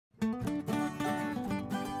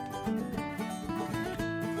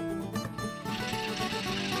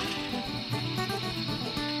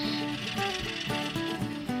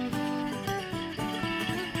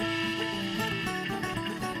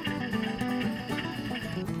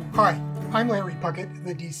Hi, I'm Larry Puckett,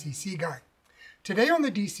 the DCC Guy. Today on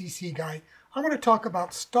the DCC Guy, I'm going to talk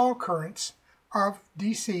about stall currents of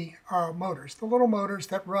DC motors, the little motors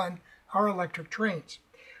that run our electric trains.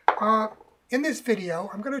 In this video,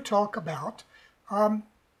 I'm going to talk about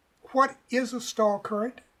what is a stall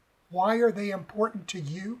current, why are they important to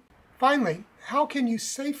you. Finally, how can you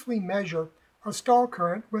safely measure a stall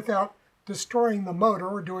current without destroying the motor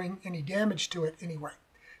or doing any damage to it anyway.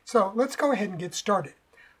 So let's go ahead and get started.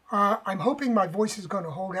 I'm hoping my voice is going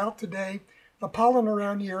to hold out today. The pollen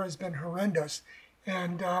around here has been horrendous,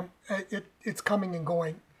 and it's coming and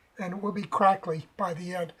going, and it will be crackly by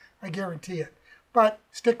the end, I guarantee it. But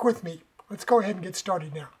stick with me. Let's go ahead and get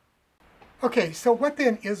started now. Okay, so what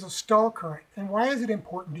then is a stall current, and why is it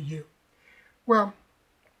important to you? Well,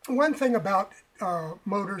 one thing about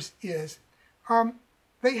motors is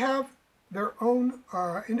they have their own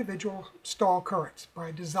individual stall currents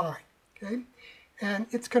by design, okay? And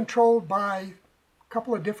it's controlled by a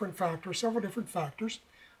couple of different factors, several different factors,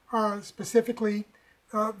 specifically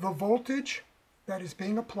the voltage that is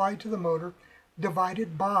being applied to the motor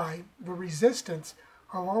divided by the resistance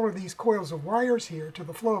of all of these coils of wires here to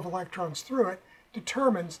the flow of electrons through it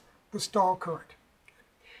determines the stall current.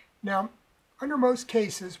 Now, under most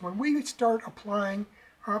cases, when we start applying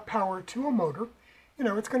power to a motor,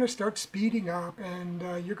 it's going to start speeding up, and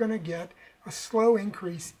you're going to get a slow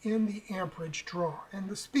increase in the amperage draw and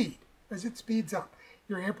the speed. As it speeds up,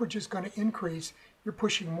 your amperage is going to increase. You're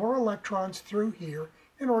pushing more electrons through here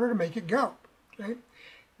in order to make it go. Okay?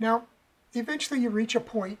 Now, eventually you reach a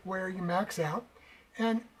point where you max out,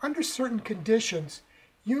 and under certain conditions,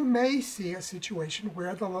 you may see a situation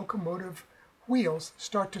where the locomotive wheels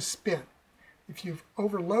start to spin. If you've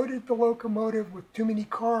overloaded the locomotive with too many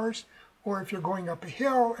cars, or if you're going up a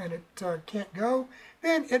hill and it can't go,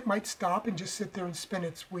 then it might stop and just sit there and spin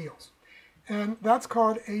its wheels. And that's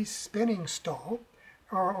called a spinning stall,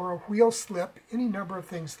 or a wheel slip, any number of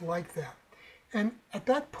things like that. And at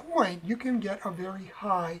that point, you can get a very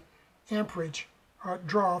high amperage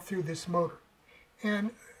draw through this motor.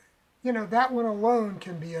 And that one alone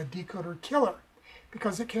can be a decoder killer,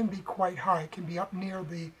 because it can be quite high. It can be up near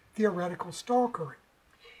the theoretical stall current.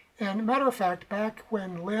 And matter of fact, back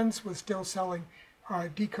when Lenz was still selling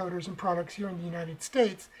decoders and products here in the United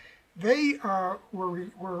States, they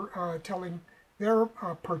were telling their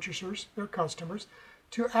purchasers, their customers,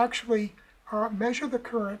 to actually measure the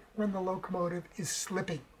current when the locomotive is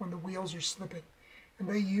slipping, when the wheels are slipping. And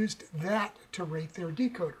they used that to rate their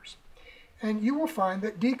decoders. And you will find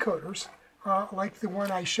that decoders, like the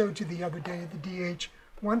one I showed you the other day, the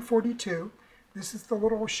DH-142, this is the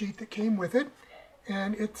little sheet that came with it.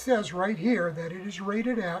 And it says right here that it is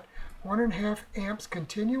rated at 1.5 amps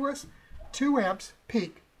continuous, 2 amps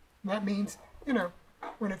peak. And that means,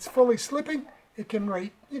 when it's fully slipping, you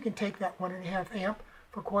can take that 1.5 amp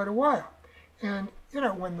for quite a while. And,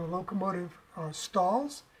 when the locomotive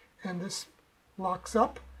stalls and this locks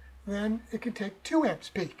up, then it can take 2 amps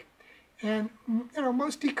peak. And,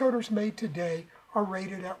 most decoders made today are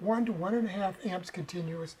rated at 1 to 1.5 amps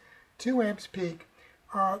continuous, 2 amps peak.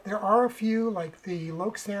 There are a few, like the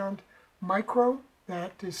Locosound Micro,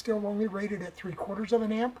 that is still only rated at 3/4 of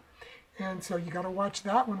an amp, and so you got to watch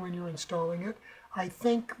that one when you're installing it. I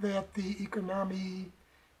think that the Economy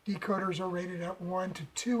decoders are rated at 1 to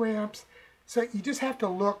 2 amps, so you just have to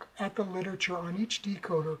look at the literature on each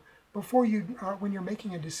decoder before you, when you're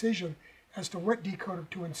making a decision as to what decoder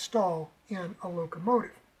to install in a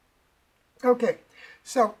locomotive. Okay,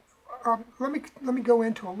 so let me go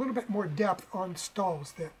into a little bit more depth on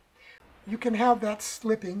stalls then. You can have that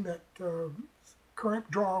slipping, that current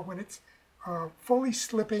draw when it's fully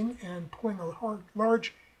slipping and pulling a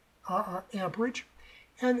large amperage.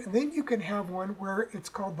 And then you can have one where it's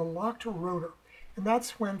called the locked rotor. And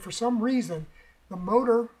that's when, for some reason, the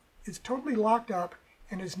motor is totally locked up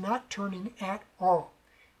and is not turning at all.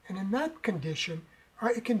 And in that condition,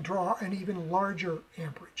 it can draw an even larger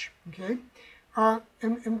amperage. Okay?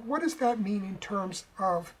 And what does that mean in terms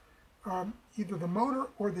of either the motor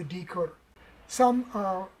or the decoder? Some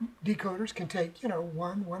decoders can take,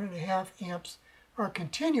 1.5 amps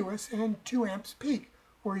continuous and 2 amps peak,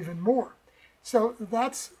 or even more. So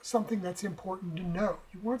that's something that's important to know.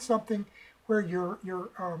 You want something where your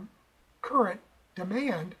current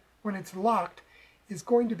demand, when it's locked, is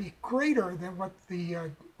going to be greater than what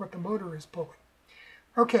the motor is pulling.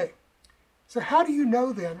 Okay. So how do you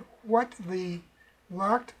know then what the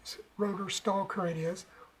locked rotor stall current is,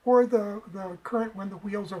 or the current when the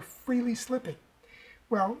wheels are freely slipping?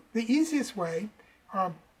 Well, the easiest way,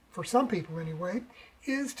 for some people anyway,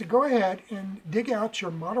 is to go ahead and dig out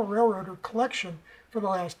your model railroader collection for the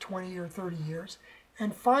last 20 or 30 years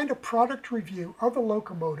and find a product review of the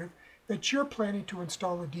Locomotive that you're planning to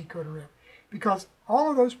install a decoder in. Because all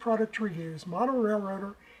of those product reviews, Model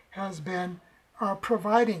Railroader has been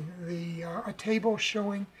providing a table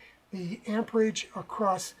showing the amperage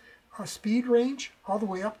across a speed range all the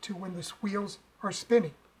way up to when the wheels are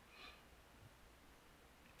spinning.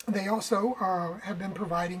 They also have been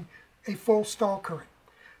providing a full stall current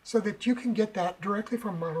so that you can get that directly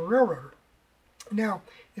from Model Railroader. Now,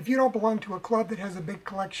 if you don't belong to a club that has a big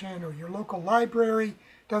collection or your local library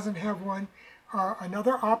doesn't have one,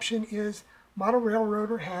 another option is Model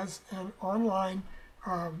Railroader has an online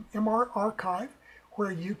MR archive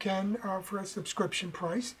where you can, for a subscription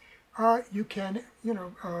price, you can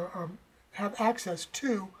have access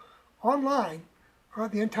to online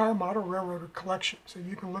the entire Model Railroader collection. So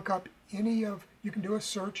you can look up you can do a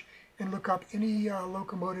search and look up any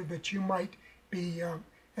locomotive that you might be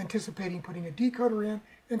anticipating putting a decoder in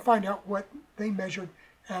and find out what they measured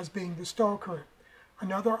as being the stall current.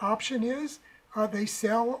 Another option is they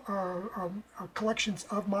sell collections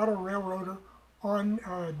of Model Railroader on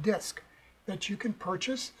disk that you can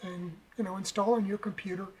purchase and install on your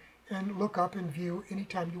computer and look up and view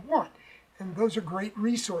anytime you want. And those are great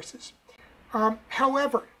resources.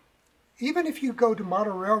 However, even if you go to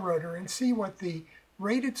Model Railroader and see what the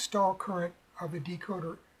rated stall current of a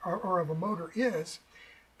decoder or of a motor is,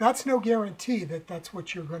 that's no guarantee that that's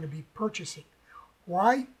what you're going to be purchasing.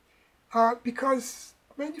 Why? Because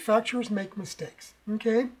manufacturers make mistakes.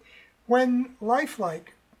 Okay? When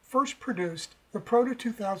Lifelike first produced the Proto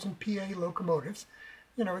 2000 PA locomotives,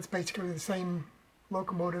 it's basically the same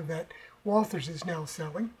locomotive that Walthers is now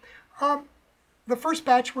selling. The first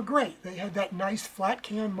batch were great. They had that nice flat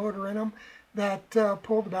can motor in them that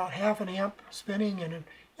pulled about half an amp spinning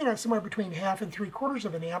and somewhere between half and 3/4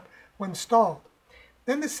 of an amp when stalled.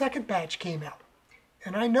 Then the second batch came out.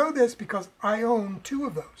 And I know this because I own 2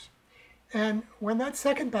 of those. And when that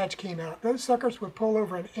second batch came out, those suckers would pull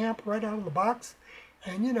over an amp right out of the box.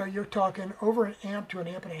 And you're talking over an amp to an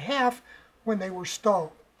amp and a half when they were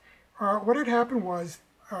stalled. What had happened was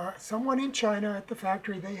someone in China at the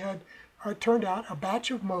factory, they had turned out a batch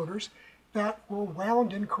of motors that were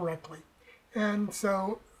wound incorrectly. And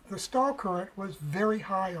so the stall current was very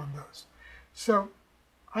high on those. So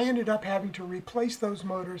I ended up having to replace those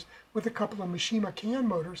motors with a couple of Mishima can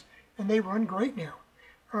motors, and they run great now,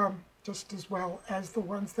 just as well as the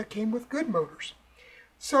ones that came with good motors.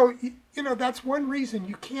 So, that's one reason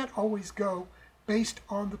you can't always go based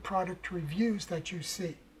on the product reviews that you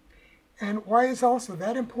see. And why is also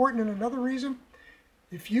that important? And another reason,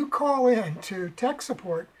 if you call in to tech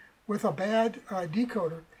support with a bad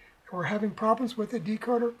decoder or having problems with a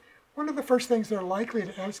decoder, one of the first things they're likely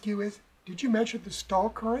to ask you is, did you measure the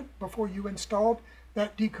stall current before you installed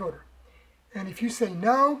that decoder? And if you say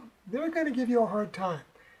no, they're going to give you a hard time.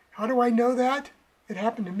 How do I know that? It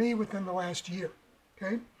happened to me within the last year.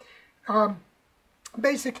 Okay.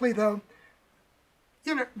 Basically, though,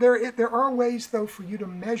 there are ways, though, for you to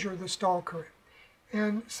measure the stall current.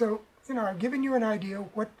 And so, I've given you an idea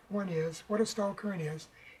what one is, what a stall current is,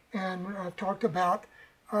 and I've talked about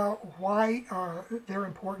why they're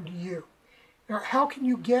important to you. Now, how can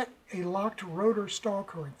you get a locked rotor stall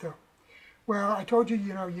current, though? Well, I told you,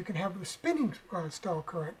 you can have the spinning stall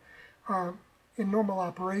current in normal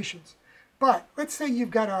operations. But let's say you've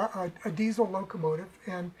got a diesel locomotive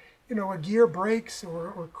and, a gear breaks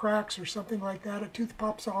or cracks or something like that, a tooth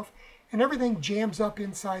pops off, and everything jams up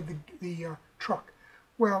inside the truck.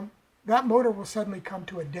 Well, that motor will suddenly come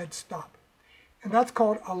to a dead stop. And that's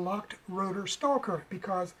called a locked rotor stall current,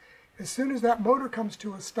 because as soon as that motor comes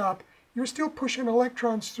to a stop, you're still pushing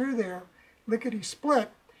electrons through there, lickety-split,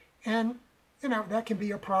 and that can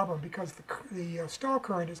be a problem because the stall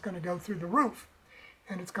current is going to go through the roof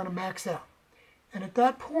and it's going to max out. And at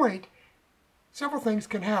that point, several things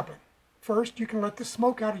can happen. First, you can let the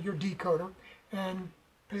smoke out of your decoder and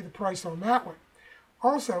pay the price on that one.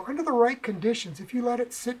 Also, under the right conditions, if you let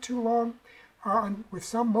it sit too long with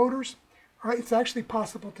some motors, it's actually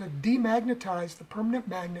possible to demagnetize the permanent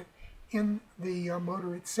magnet in the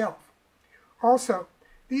motor itself. Also,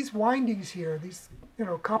 these windings here, these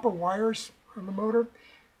copper wires on the motor,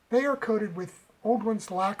 they are coated with old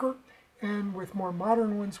ones lacquer and with more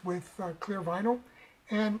modern ones with clear vinyl.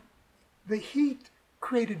 And the heat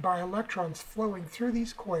created by electrons flowing through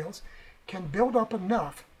these coils can build up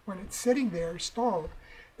enough when it's sitting there stalled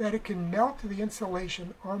that it can melt the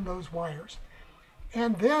insulation on those wires.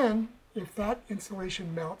 And then, if that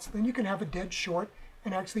insulation melts, then you can have a dead short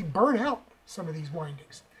and actually burn out some of these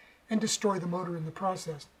windings and destroy the motor in the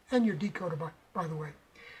process, and your decoder, by the way.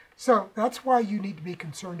 So that's why you need to be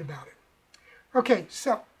concerned about it. Okay,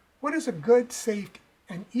 so what is a good, safe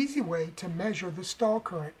an easy way to measure the stall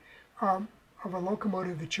current of a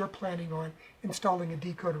locomotive that you're planning on installing a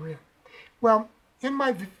decoder in. Well, in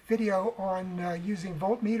my video on using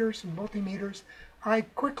voltmeters and multimeters, I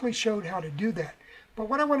quickly showed how to do that. But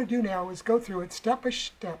what I want to do now is go through it step by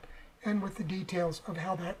step and with the details of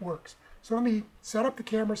how that works. So let me set up the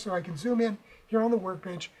camera so I can zoom in here on the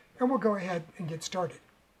workbench, and we'll go ahead and get started.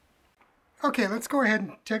 Okay, let's go ahead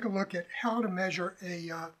and take a look at how to measure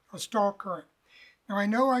a stall current. Now I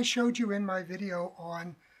know I showed you in my video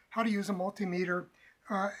on how to use a multimeter,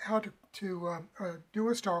 how to do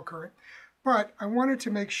a stall current, but I wanted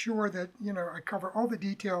to make sure that I cover all the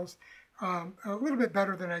details a little bit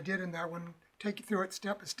better than I did in that one, take you through it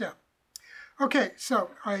step by step. Okay,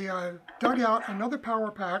 so I dug out another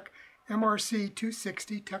power pack, MRC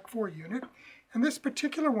 260 Tech 4 unit, and this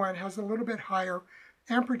particular one has a little bit higher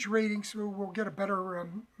amperage rating, so we'll get a better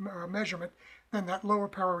measurement than that lower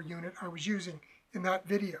power unit I was using in that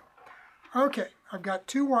video. Okay, I've got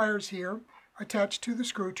two wires here attached to the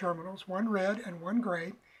screw terminals, one red and one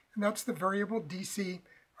gray, and that's the variable DC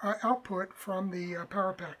output from the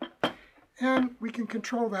power pack. And we can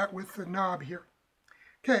control that with the knob here.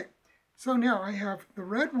 Okay, so now I have the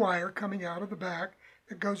red wire coming out of the back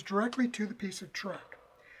that goes directly to the piece of track.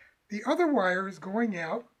 The other wire is going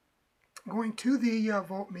out, going to the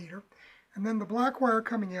voltmeter, and then the black wire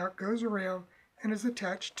coming out goes around and is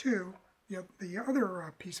attached to the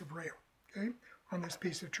other piece of rail, okay, on this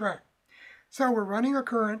piece of track. So we're running a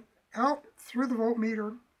current out through the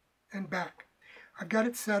voltmeter and back. I've got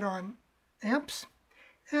it set on amps,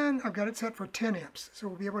 and I've got it set for 10 amps, so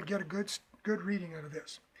we'll be able to get a good reading out of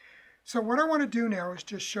this. So what I want to do now is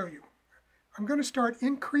just show you. I'm going to start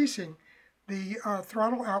increasing the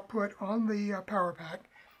throttle output on the power pack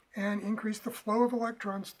and increase the flow of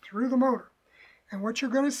electrons through the motor. And what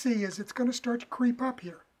you're going to see is it's going to start to creep up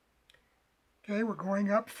here. Okay, we're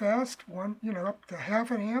going up fast, up to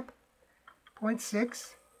half an amp,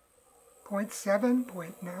 0.6, 0.7,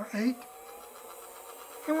 0.8.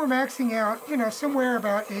 And we're maxing out, somewhere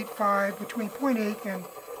about 8.5, between 0.8 and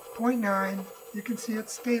 0.9. You can see it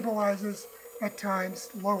stabilizes at times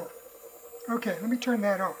lower. Okay, let me turn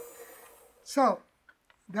that on. So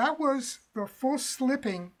that was the full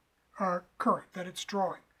slipping current that it's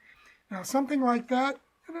drawing. Now something like that,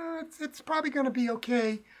 it's probably going to be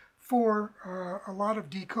okay for a lot of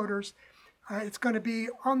decoders. It's going to be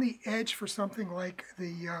on the edge for something like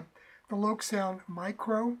the Locosound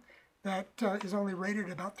Micro that is only rated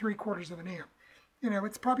about 3/4 of an amp.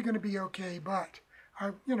 It's probably going to be okay, but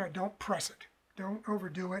don't press it, don't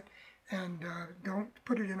overdo it, and don't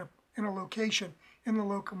put it in a location in the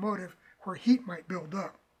locomotive where heat might build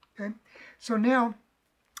up. Okay, so now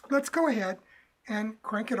let's go ahead and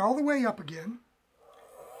crank it all the way up again,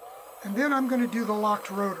 and then I'm going to do the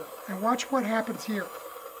locked rotor, and watch what happens here.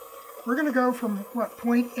 We're going to go from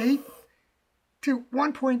 0.8 to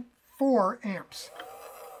 1.4 amps.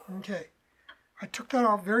 Okay, I took that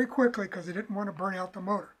off very quickly because I didn't want to burn out the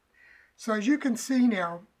motor. So as you can see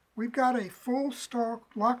now, we've got a full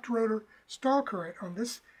locked rotor stall current on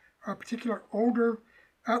this particular older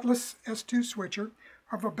Atlas S2 switcher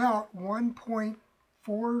of about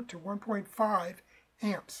 1.4 to 1.5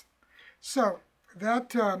 amps. So that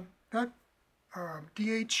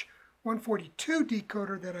DH142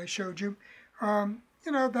 decoder that I showed you,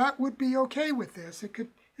 that would be okay with this. It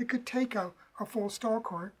could take a full stall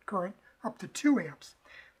current up to 2 amps.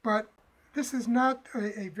 But this is not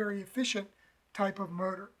a very efficient type of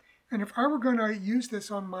motor. And if I were going to use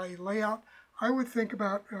this on my layout, I would think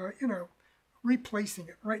about, replacing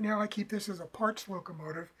it. Right now I keep this as a parts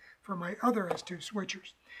locomotive for my other S2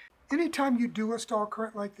 switchers. Anytime you do a stall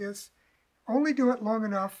current like this, only do it long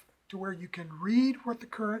enough to where you can read what the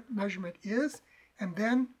current measurement is, and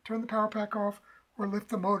then turn the power pack off or lift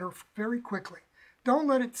the motor very quickly. Don't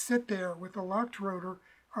let it sit there with a locked rotor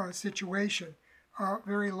situation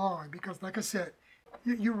very long, because like I said,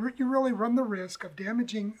 you really run the risk of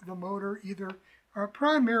damaging the motor, either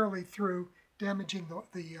primarily through damaging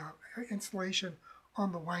the insulation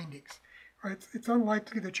on the windings. It's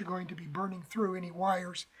unlikely that you're going to be burning through any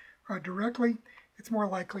wires directly. It's more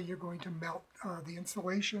likely you're going to melt the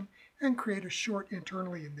insulation and create a short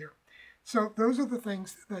internally in there. So those are the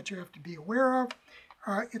things that you have to be aware of.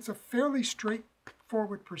 It's a fairly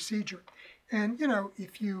straightforward procedure. And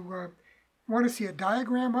if you want to see a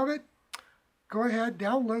diagram of it, go ahead,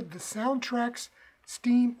 download the Soundtrax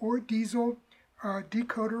steam or diesel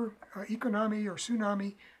decoder economy or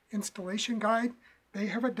tsunami installation guide. They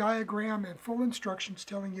have a diagram and full instructions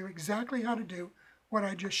telling you exactly how to do what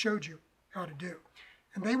I just showed you how to do.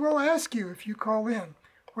 And they will ask you, if you call in,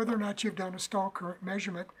 whether or not you've done a stall current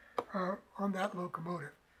measurement on that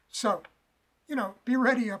locomotive. So, be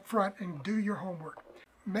ready up front and do your homework.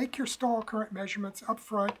 Make your stall current measurements up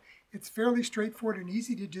front. It's fairly straightforward and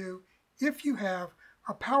easy to do if you have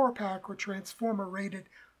a power pack or transformer rated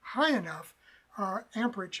high enough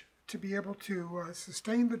amperage to be able to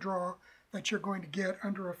sustain the draw that you're going to get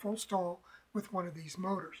under a full stall with one of these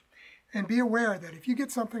motors. And be aware that if you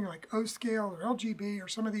get something like O-scale or LGB or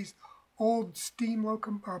some of these old steam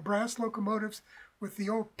brass locomotives with the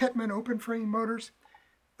old Pitman open frame motors,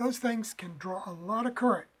 those things can draw a lot of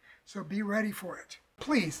current, so be ready for it.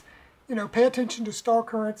 Please, pay attention to stall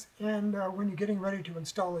currents and when you're getting ready to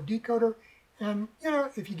install a decoder. And,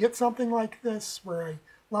 if you get something like this where a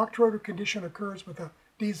locked rotor condition occurs with a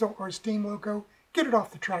diesel or steam loco, get it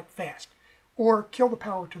off the track fast or kill the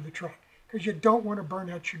power to the track because you don't want to burn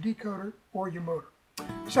out your decoder or your motor.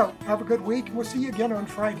 So, have a good week and we'll see you again on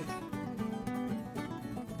Friday.